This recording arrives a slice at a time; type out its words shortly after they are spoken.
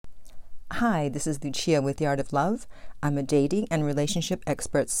Hi, this is Lucia with The Art of Love. I'm a dating and relationship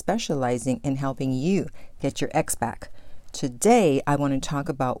expert specializing in helping you get your ex back. Today, I want to talk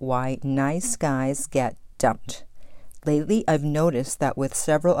about why nice guys get dumped. Lately, I've noticed that with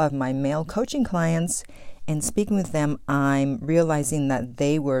several of my male coaching clients, in speaking with them, I'm realizing that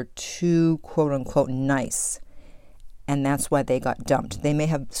they were too quote-unquote nice, and that's why they got dumped. They may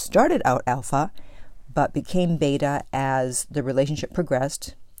have started out alpha, but became beta as the relationship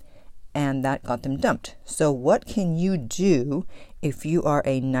progressed, and that got them dumped. So what can you do if you are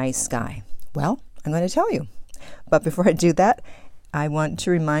a nice guy? Well, I'm going to tell you. But before I do that, I want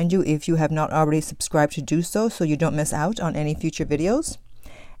to remind you, if you have not already subscribed, to do so you don't miss out on any future videos.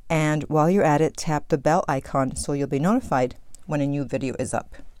 And while you're at it, tap the bell icon so you'll be notified when a new video is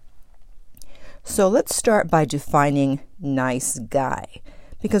up. So let's start by defining nice guy,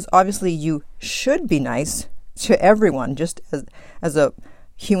 because obviously you should be nice to everyone, just as a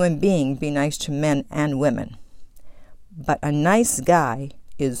human being, be nice to men and women. But a nice guy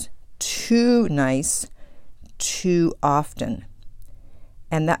is too nice too often.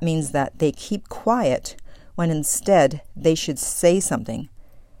 And that means that they keep quiet when instead they should say something.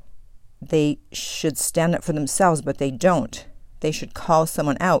 They should stand up for themselves, but they don't. They should call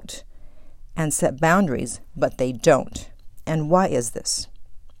someone out and set boundaries, but they don't. And why is this?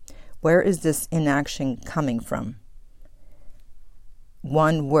 Where is this inaction coming from?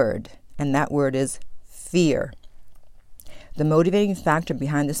 One word, and that word is fear. The motivating factor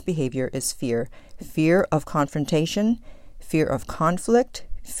behind this behavior is fear. Fear of confrontation, fear of conflict,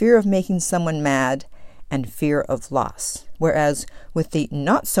 fear of making someone mad, and fear of loss. Whereas with the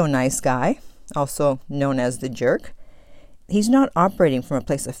not-so-nice guy, also known as the jerk, he's not operating from a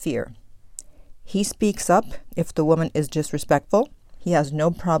place of fear. He speaks up if the woman is disrespectful. He has no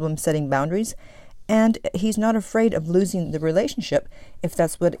problem setting boundaries, and he's not afraid of losing the relationship if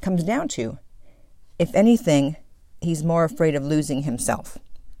that's what it comes down to. If anything, he's more afraid of losing himself.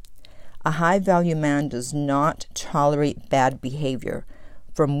 A high-value man does not tolerate bad behavior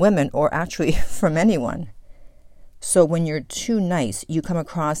from women, or actually from anyone. So when you're too nice, you come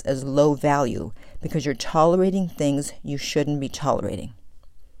across as low value because you're tolerating things you shouldn't be tolerating.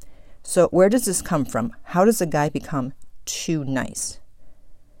 So where does this come from? How does a guy become too nice?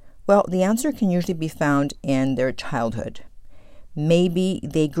 Well, the answer can usually be found in their childhood. Maybe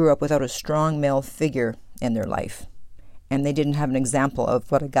they grew up without a strong male figure in their life, and they didn't have an example of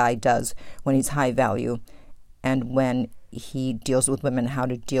what a guy does when he's high value and when he deals with women, how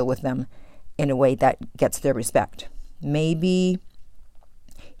to deal with them in a way that gets their respect. Maybe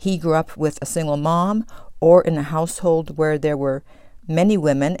he grew up with a single mom or in a household where there were many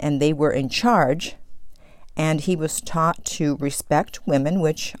women and they were in charge, and he was taught to respect women,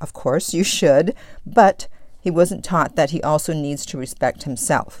 which of course you should, but he wasn't taught that he also needs to respect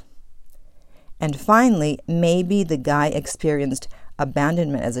himself. And finally, maybe the guy experienced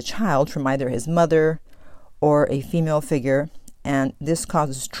abandonment as a child from either his mother or a female figure, and this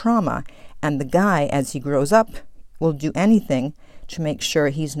causes trauma, and the guy, as he grows up, will do anything to make sure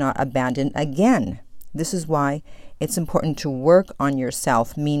he's not abandoned again. This is why it's important to work on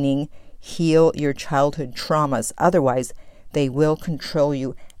yourself, meaning heal your childhood traumas. Otherwise, they will control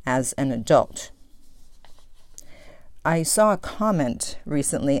you as an adult. I saw a comment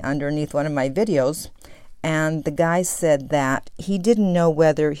recently underneath one of my videos, and the guy said that he didn't know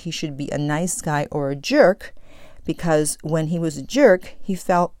whether he should be a nice guy or a jerk because when he was a jerk, he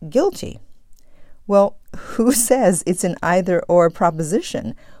felt guilty. Well, who says it's an either-or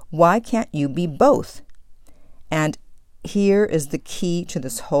proposition? Why can't you be both? And here is the key to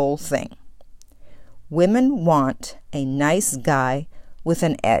this whole thing. Women want a nice guy with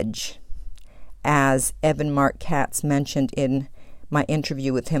an edge, as Evan Mark Katz mentioned in my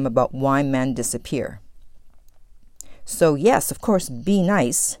interview with him about why men disappear. So yes, of course, be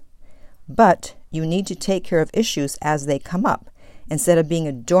nice, but you need to take care of issues as they come up instead of being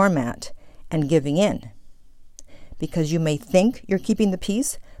a doormat and giving in. Because you may think you're keeping the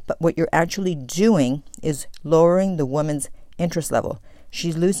peace, but what you're actually doing is lowering the woman's interest level.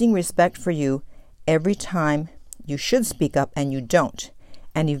 She's losing respect for you every time you should speak up and you don't.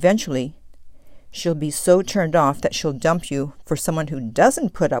 And eventually, she'll be so turned off that she'll dump you for someone who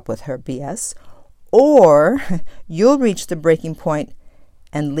doesn't put up with her BS, or you'll reach the breaking point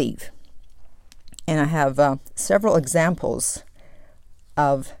and leave. And I have several examples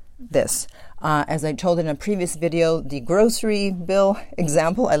of this. As I told in a previous video, the grocery bill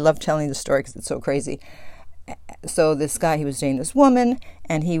example, I love telling the story because it's so crazy. So this guy, he was dating this woman,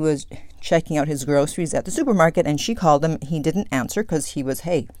 and he was checking out his groceries at the supermarket, and she called him. He didn't answer because he was,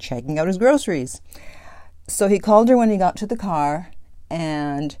 checking out his groceries. So he called her when he got to the car,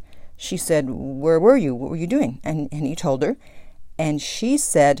 and she said, where were you? What were you doing? And he told her. And she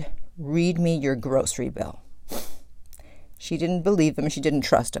said, read me your grocery bill. She didn't believe him and she didn't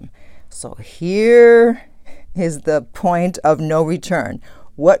trust him. So here is the point of no return.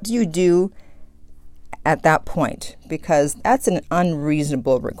 What do you do at that point? Because that's an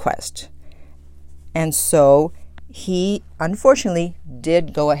unreasonable request. And so he, unfortunately,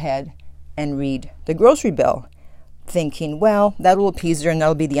 did go ahead and read the grocery bill, thinking, well, that will appease her and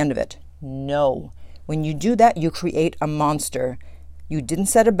that'll be the end of it. No. When you do that, you create a monster. You didn't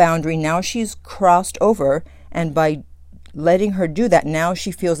set a boundary. Now she's crossed over, and by letting her do that, now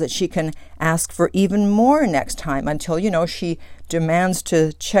she feels that she can ask for even more next time until, she demands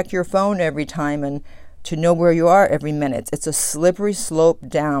to check your phone every time and to know where you are every minute. It's a slippery slope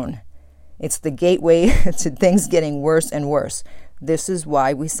down. It's the gateway to things getting worse and worse. This is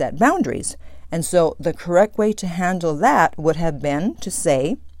why we set boundaries. And so the correct way to handle that would have been to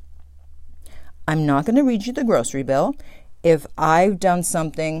say, I'm not going to read you the grocery bill. If I've done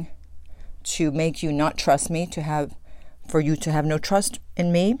something to make you not trust me, for you to have no trust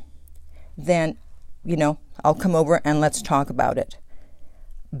in me, then, I'll come over and let's talk about it.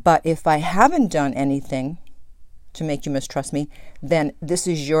 But if I haven't done anything to make you mistrust me, then this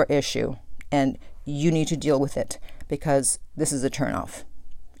is your issue and you need to deal with it, because this is a turnoff.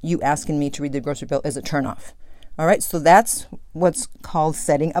 You asking me to read the grocery bill is a turnoff. All right, so that's what's called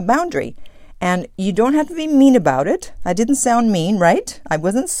setting a boundary. And you don't have to be mean about it. I didn't sound mean, right? I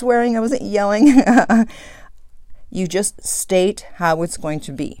wasn't swearing, I wasn't yelling. You just state how it's going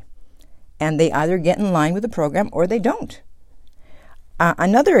to be. And they either get in line with the program or they don't.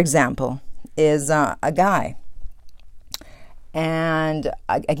 Another example is a guy. And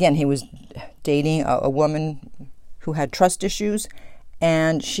again, he was dating a woman who had trust issues,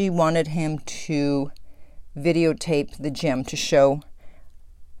 and she wanted him to videotape the gym to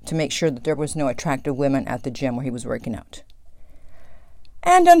make sure that there was no attractive women at the gym where he was working out.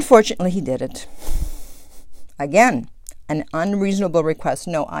 And unfortunately, he did it. Again, an unreasonable request.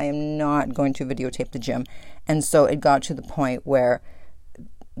 No, I am not going to videotape the gym. And so it got to the point where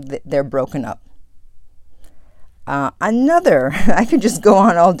they're broken up. I could just go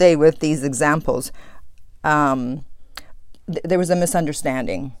on all day with these examples. There was a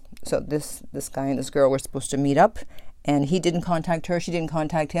misunderstanding. So this guy and this girl were supposed to meet up, and he didn't contact her. She didn't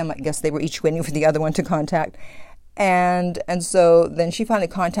contact him. I guess they were each waiting for the other one to contact. And so then she finally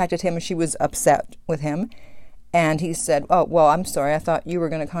contacted him, and she was upset with him. And he said, oh, well, I'm sorry. I thought you were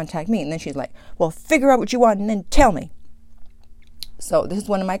going to contact me. And then she's like, well, figure out what you want and then tell me. So this is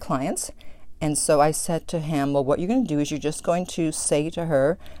one of my clients. And so I said to him, well, what you're going to do is you're just going to say to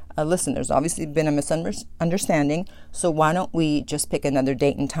her, listen, there's obviously been a misunderstanding, so why don't we just pick another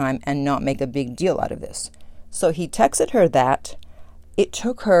date and time and not make a big deal out of this? So he texted her that. It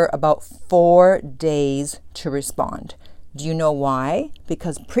took her about 4 days to respond. Do you know why?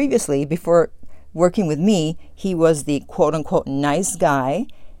 Because previously, before working with me, he was the quote-unquote nice guy.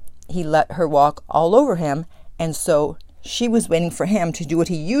 He let her walk all over him, and so she was waiting for him to do what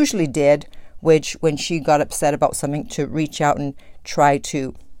he usually did, which when she got upset about something, to reach out and try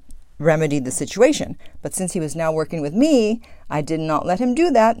to remedy the situation. But since he was now working with me, I did not let him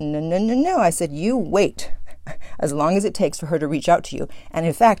do that. No. I said, you wait as long as it takes for her to reach out to you. And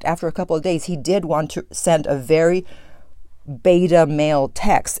in fact, after a couple of days, he did want to send a very beta male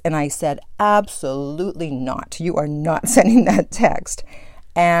text. And I said, absolutely not. You are not sending that text.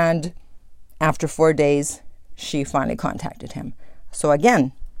 And after 4 days, she finally contacted him. So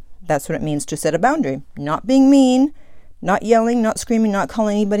again, that's what it means to set a boundary. Not being mean, not yelling, not screaming, not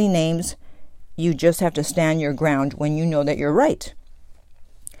calling anybody names. You just have to stand your ground when you know that you're right.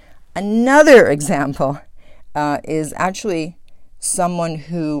 Another example is actually someone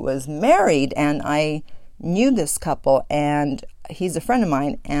who was married, and I knew this couple, and he's a friend of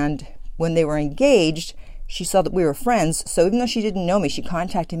mine, and when they were engaged, she saw that we were friends, so even though she didn't know me, she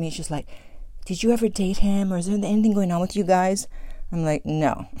contacted me. She's like, did you ever date him, or is there anything going on with you guys? I'm like,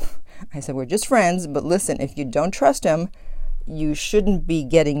 no. I said, we're just friends, but listen, if you don't trust him, you shouldn't be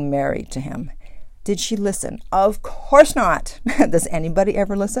getting married to him. Did she listen? Of course not. Does anybody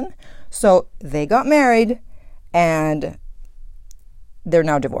ever listen? So they got married, and they're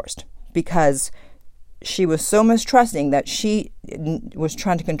now divorced because she was so mistrusting that she was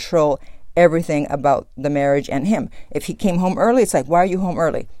trying to control everything about the marriage and him. If he came home early, it's like, why are you home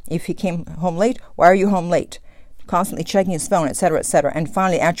early? If he came home late, why are you home late? Constantly checking his phone, etc., etc. And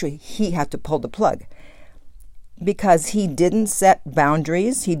finally, actually, he had to pull the plug because he didn't set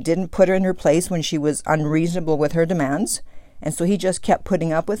boundaries. He didn't put her in her place when she was unreasonable with her demands. And so he just kept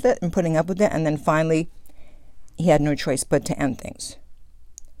putting up with it. And then finally, he had no choice but to end things.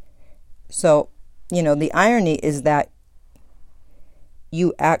 So, the irony is that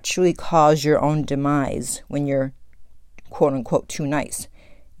you actually cause your own demise when you're quote unquote too nice.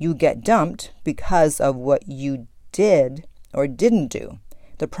 You get dumped because of what you did or didn't do.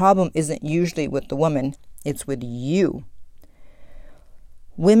 The problem isn't usually with the woman, it's with you.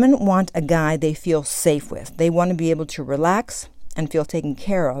 Women want a guy they feel safe with. They want to be able to relax and feel taken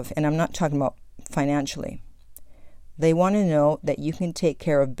care of. And I'm not talking about financially. They want to know that you can take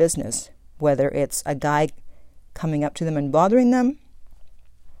care of business, whether it's a guy coming up to them and bothering them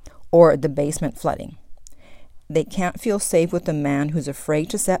or the basement flooding. They can't feel safe with a man who's afraid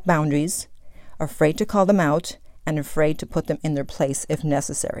to set boundaries, afraid to call them out, and afraid to put them in their place if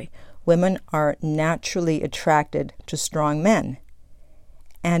necessary. Women are naturally attracted to strong men.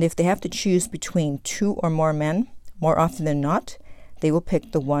 And if they have to choose between two or more men, more often than not, they will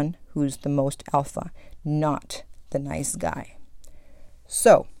pick the one who's the most alpha, not the nice guy.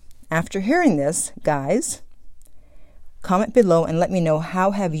 So, after hearing this, guys, comment below and let me know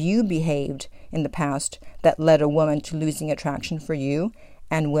how have you behaved in the past that led a woman to losing attraction for you.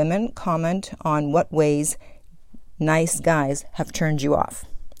 And women, comment on what ways nice guys have turned you off.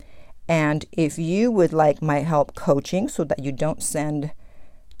 And if you would like my help coaching so that you don't send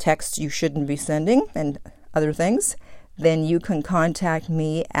texts you shouldn't be sending and other things, then you can contact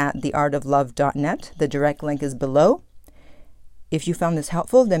me at theartoflove.net. The direct link is below. If you found this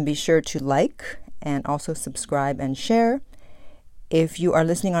helpful, then be sure to like and also subscribe and share. If you are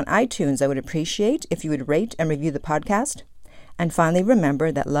listening on iTunes, I would appreciate if you would rate and review the podcast. And finally,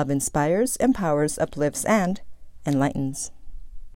 remember that love inspires, empowers, uplifts, and enlightens.